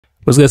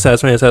What's good,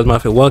 Size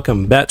Mafia?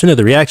 Welcome back to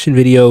another reaction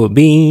video of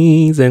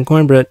beans and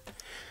cornbread.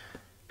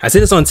 I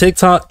see this on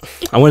TikTok.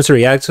 I wanted to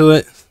react to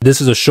it.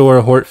 This is a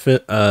short horror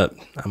film. Oh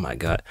my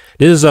god.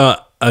 This is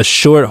a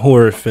short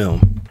horror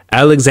film.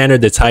 Alexander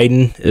the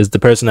Titan is the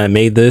person that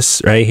made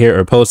this right here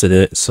or posted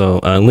it. So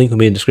link will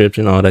be in the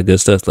description, all that good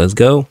stuff. Let's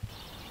go.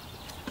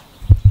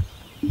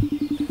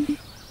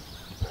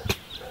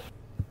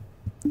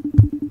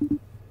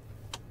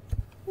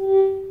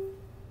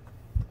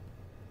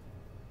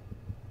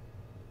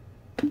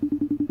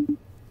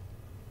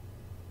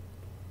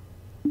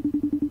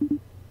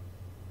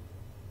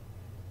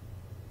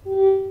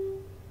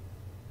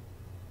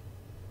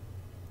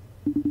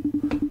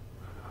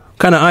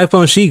 What kind of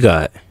iPhone she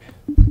got?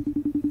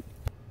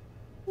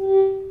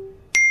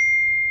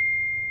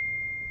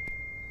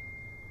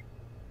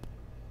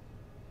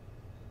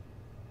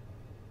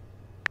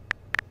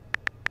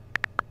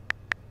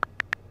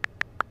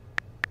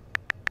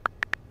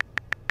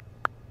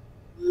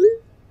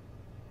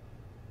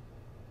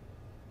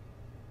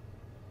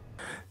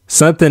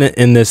 Something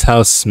in this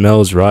house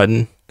smells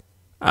rotten.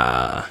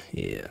 Yeah,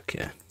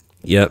 okay.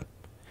 Yep.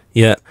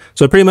 Yeah.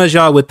 So pretty much,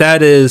 y'all, what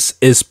that is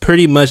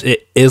pretty much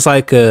it's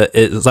like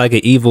an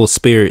evil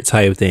spirit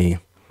type thing,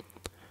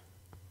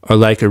 or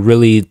like a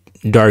really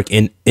dark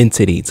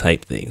entity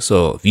type thing.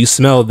 So if you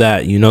smell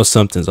that, you know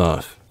something's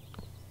off.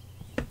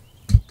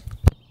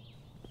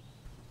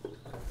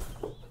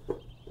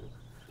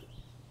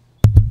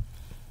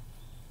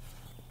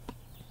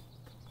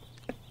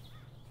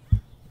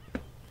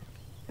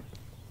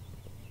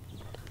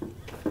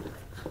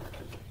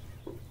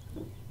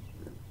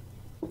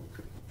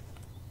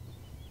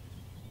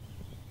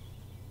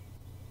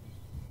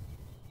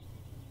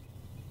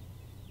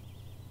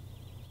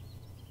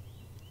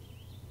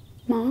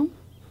 Mom?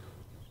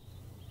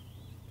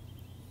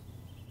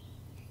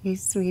 Hey,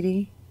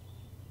 sweetie.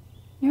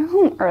 You're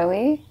home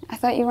early. I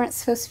thought you weren't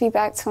supposed to be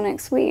back till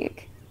next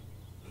week.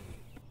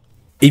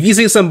 If you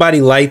see somebody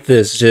like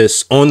this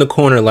just on the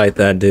corner like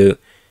that, dude,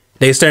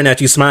 they staring at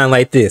you smiling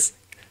like this.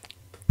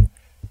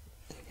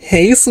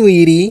 Hey,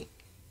 sweetie.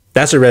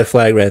 That's a red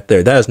flag right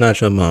there. That is not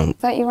your mom. I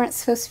thought you weren't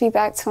supposed to be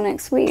back till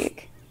next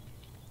week.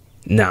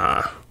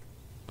 Nah.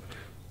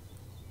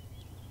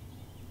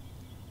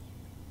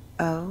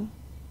 Oh?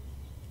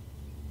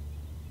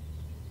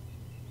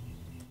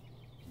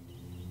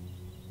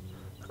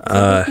 Is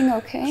everything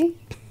okay?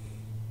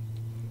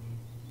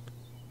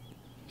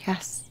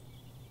 Yes.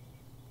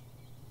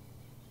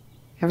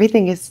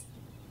 Everything is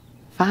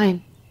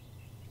fine.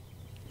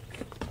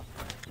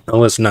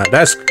 No, it's not.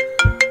 That's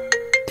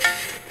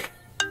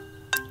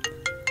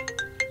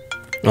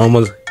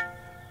almost.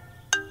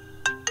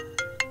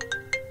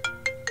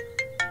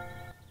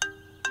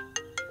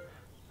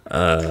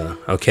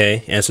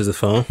 Okay. Answers the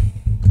phone.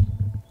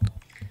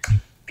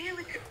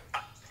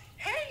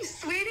 Hey,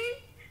 sweetie.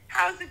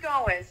 How's it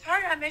going?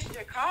 Sorry I missed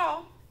your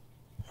call.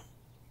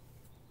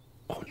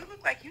 You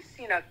look like you've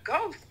seen a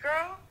ghost,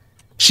 girl.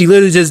 She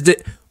literally just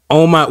did.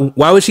 Oh my.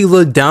 Why would she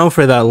look down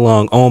for that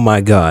long? Oh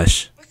my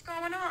gosh. What's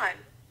going on?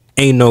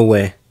 Ain't no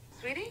way.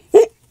 Sweetie?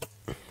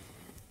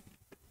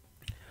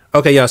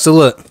 Okay, y'all. So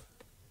look.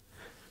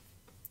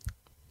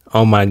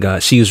 Oh my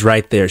gosh. She's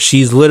right there.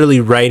 She's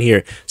literally right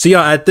here. So y'all,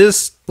 at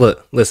this.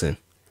 Look, listen.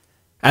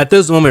 At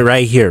this moment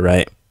right here,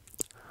 right?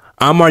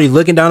 I'm already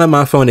looking down at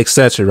my phone,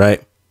 etc.,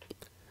 right?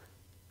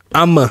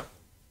 I'm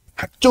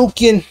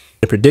joking.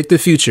 To predict the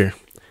future.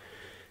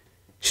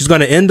 She's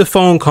going to end the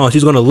phone call.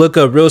 She's going to look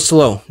up real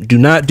slow. Do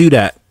not do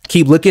that.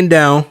 Keep looking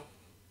down.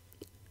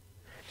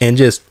 And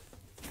just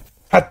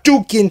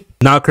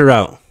knock her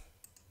out.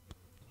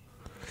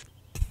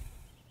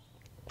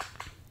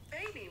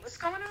 Baby, what's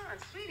going on,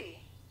 sweetie?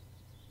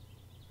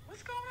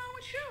 What's going on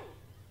with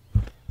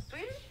you?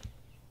 Sweetie?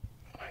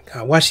 Oh my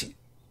God, why she...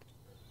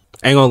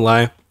 I ain't gonna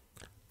lie.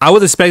 I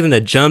was expecting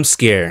a jump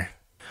scare.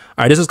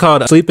 All right, this is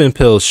called Sleeping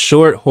Pills,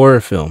 short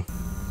horror film.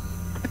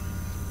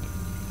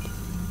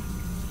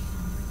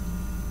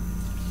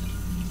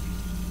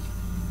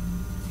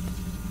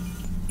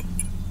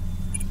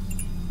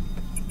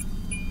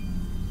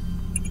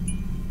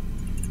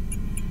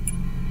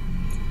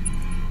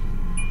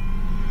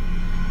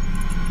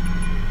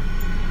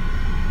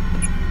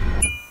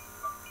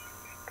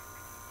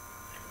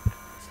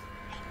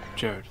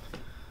 Jared.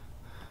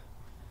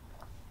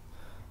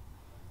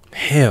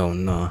 Hell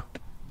no.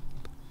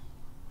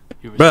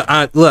 Bro,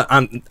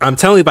 I'm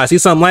telling you, if I see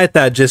something like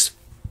that, just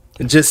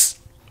it's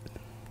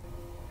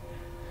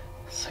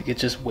like it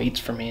just waits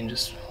for me and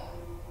just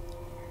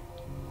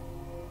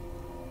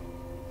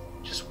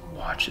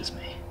watches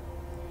me.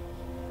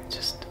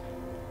 It's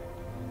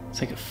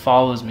like it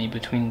follows me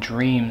between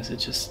dreams. It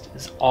just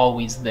is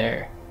always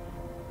there.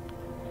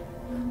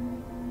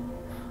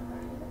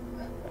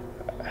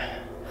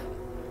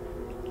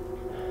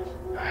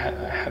 I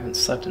haven't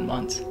slept in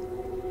months.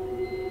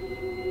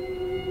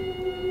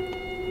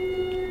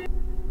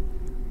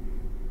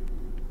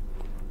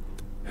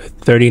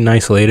 "30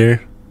 nights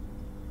later."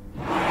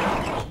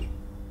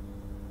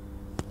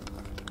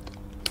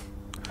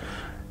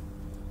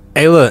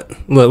 Hey, look,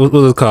 what's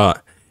it called?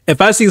 if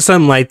I see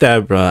something like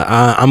that, bro,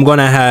 I'm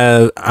gonna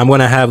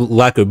have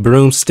like a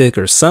broomstick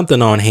or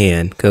something on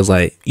hand, cause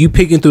like you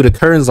peeking through the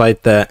curtains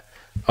like that.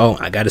 Oh,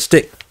 I got a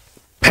stick.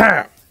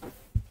 Pow!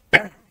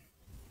 Pow!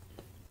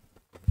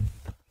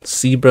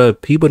 See, bro,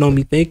 people don't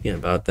be thinking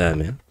about that,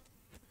 man.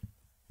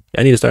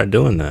 I need to start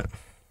doing that.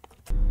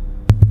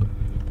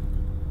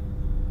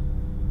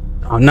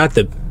 Oh, not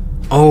the.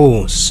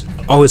 Oh,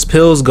 his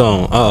pill's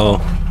gone.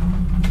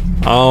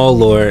 Oh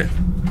Lord.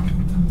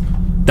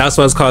 That's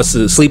why it's called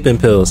sleeping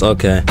pills.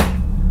 Okay.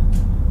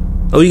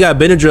 Oh, you got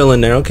Benadryl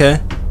in there.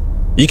 Okay.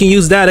 You can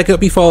use that. It could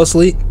help you fall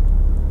asleep.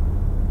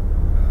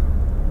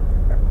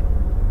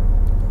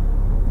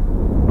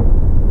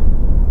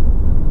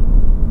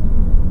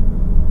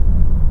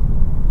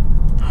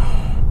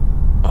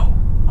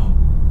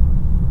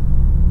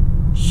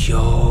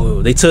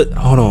 Yo, they took.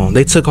 Hold on.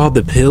 They took all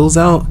the pills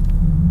out.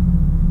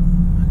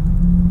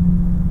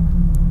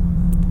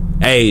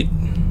 Hey,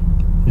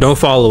 don't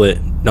follow it.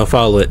 Don't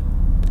follow it.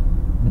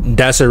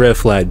 That's a red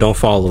flag. Don't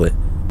follow it.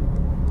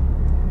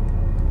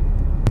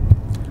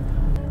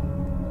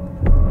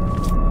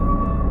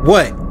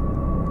 What?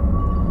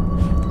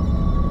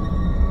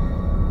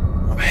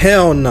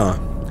 Hell no.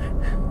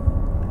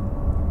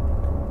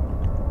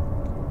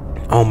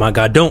 Oh my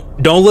God. Don't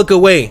look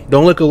away.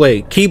 Don't look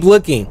away. Keep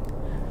looking.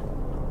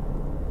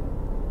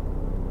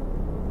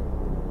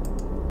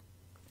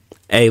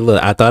 Hey,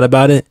 look, I thought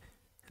about it.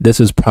 This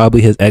is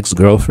probably his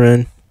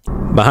ex-girlfriend.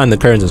 Behind the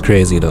curtains is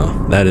crazy though.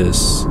 That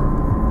is.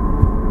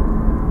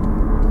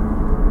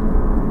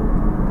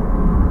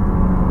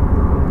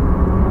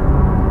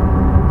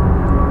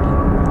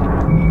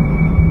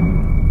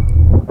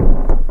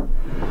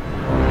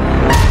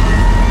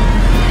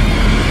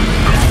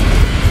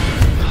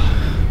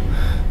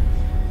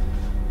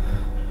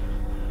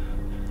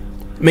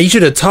 Man, you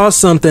should have tossed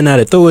something at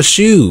it. Throw a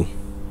shoe.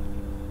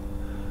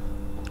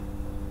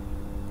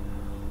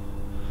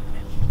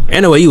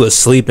 Anyway, you was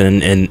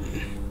sleeping and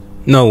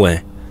no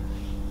way.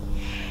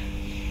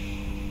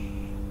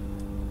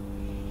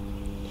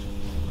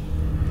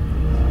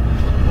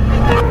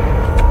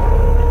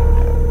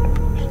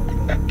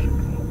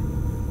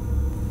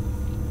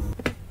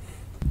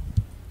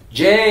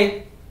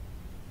 Jay,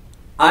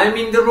 I'm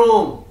in the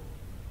room.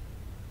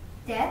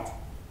 Dad?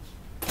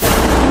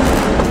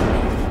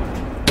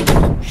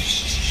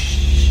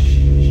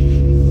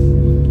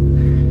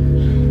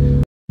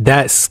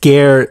 That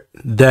scared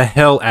the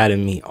hell out of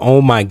me.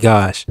 Oh my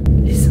gosh.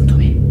 Listen to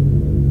me.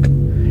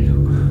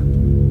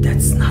 Look,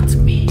 that's not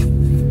me.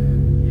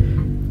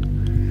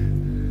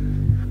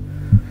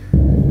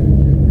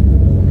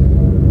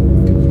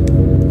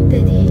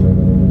 Daddy,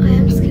 I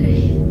am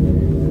scared.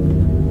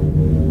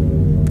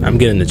 I'm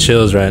getting the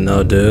chills right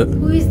now, dude.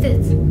 Who is that?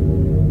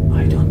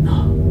 I don't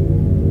know.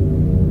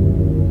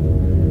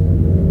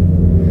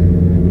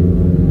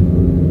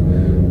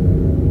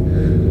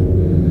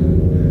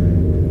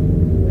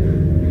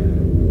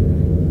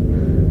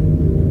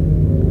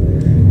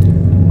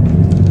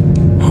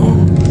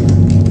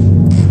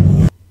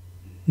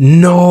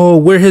 No,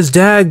 where'd his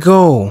dad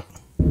go?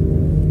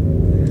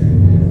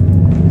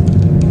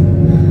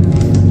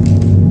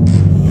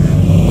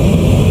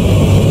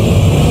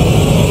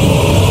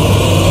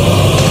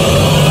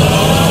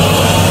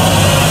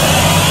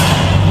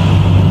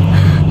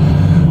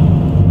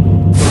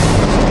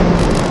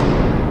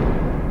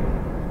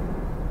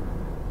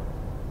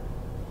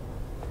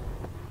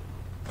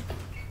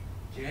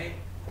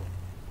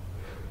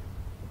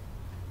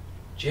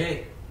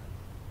 Jay,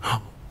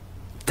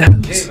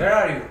 That was, where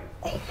are you?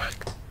 oh my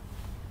God.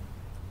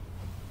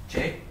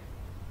 Jay?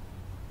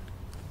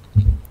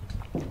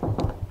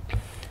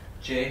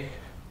 Jay?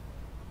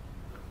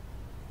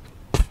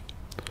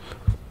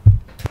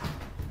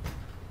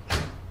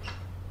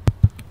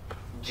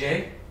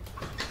 Jay?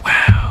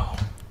 Wow.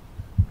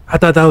 I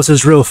thought that was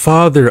his real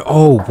father.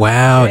 Oh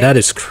wow, that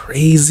is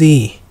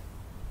crazy.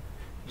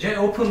 Jay,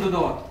 open the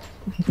door.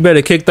 You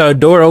better kick that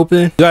door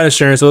open. You got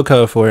insurance, we'll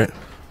cover for it.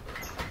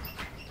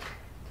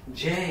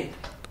 Jay.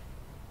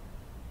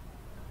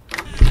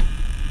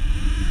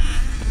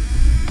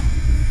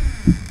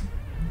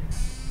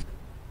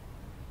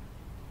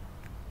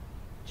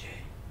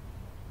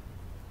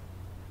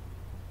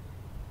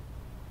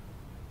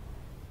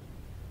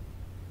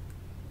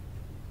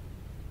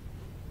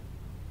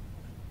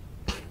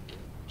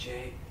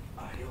 Jay,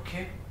 are you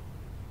okay?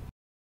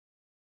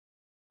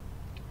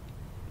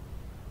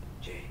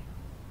 Jay,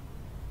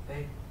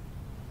 babe.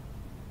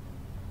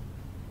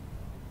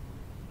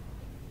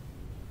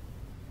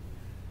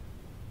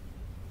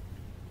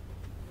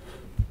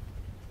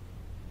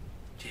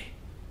 Jay.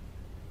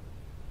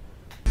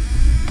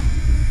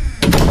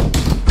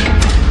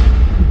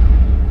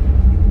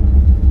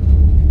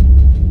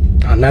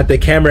 Oh, not the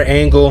camera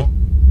angle.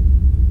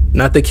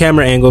 Not the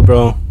camera angle,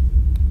 bro.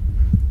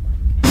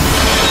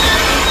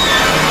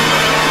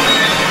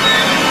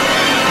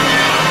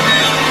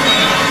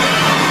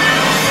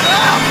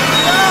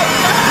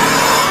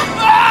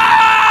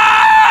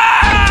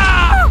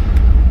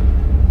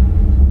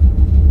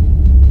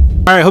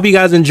 All right, hope you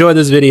guys enjoyed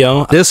this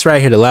video. This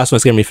right here, the last one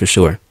scared me for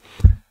sure.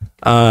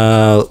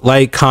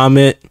 Like,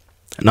 comment,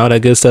 and all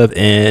that good stuff.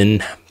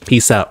 And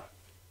peace out.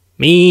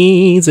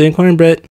 Means and cornbread.